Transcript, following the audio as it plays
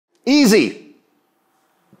Easy.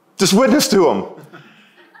 Just witness to them.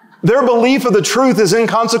 Their belief of the truth is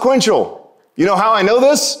inconsequential. You know how I know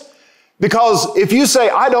this? Because if you say,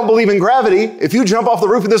 I don't believe in gravity, if you jump off the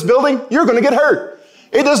roof of this building, you're going to get hurt.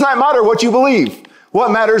 It does not matter what you believe.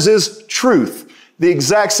 What matters is truth. The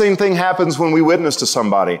exact same thing happens when we witness to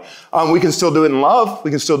somebody. We can still do it in love.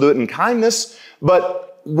 We can still do it in kindness.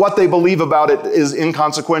 But what they believe about it is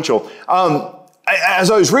inconsequential.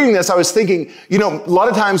 As I was reading this, I was thinking, you know, a lot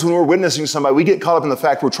of times when we're witnessing to somebody, we get caught up in the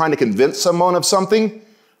fact we're trying to convince someone of something.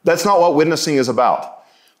 That's not what witnessing is about.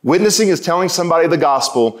 Witnessing is telling somebody the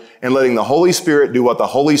gospel and letting the Holy Spirit do what the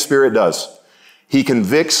Holy Spirit does. He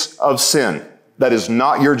convicts of sin. That is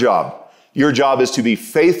not your job. Your job is to be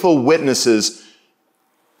faithful witnesses,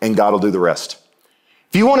 and God will do the rest.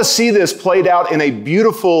 If you want to see this played out in a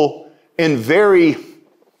beautiful and very,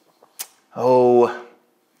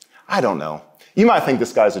 I don't know. You might think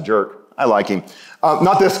this guy's a jerk. I like him.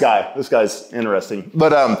 Not this guy. This guy's interesting.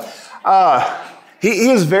 But he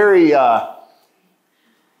is very...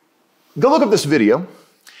 Go look up this video.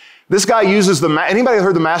 This guy uses anybody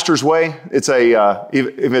heard the Master's Way? It's a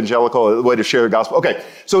evangelical way to share the gospel. Okay,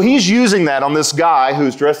 so he's using that on this guy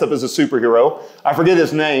who's dressed up as a superhero. I forget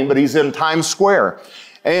his name, but he's in Times Square.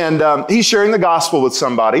 And he's sharing the gospel with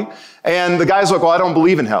somebody. And the guy's like, well, I don't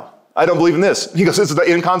believe in hell. I don't believe in this. He goes, it's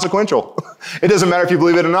inconsequential. It doesn't matter if you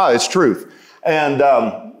believe it or not. It's truth. And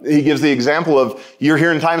he gives the example of, you're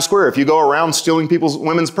here in Times Square. If you go around stealing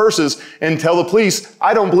women's purses and tell the police,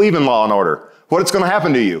 I don't believe in law and order, what's going to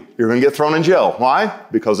happen to you? You're going to get thrown in jail. Why?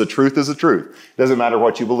 Because the truth is the truth. It doesn't matter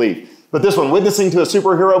what you believe. But this one, witnessing to a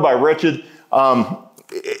superhero by Richard,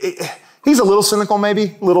 he's a little cynical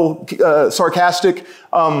maybe, a little sarcastic,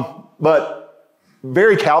 but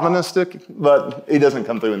very Calvinistic, but he doesn't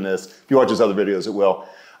come through in this. If you watch his other videos, it will.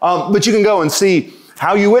 But you can go and see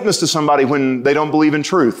how you witness to somebody when they don't believe in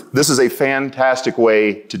truth. This is a fantastic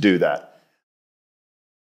way to do that.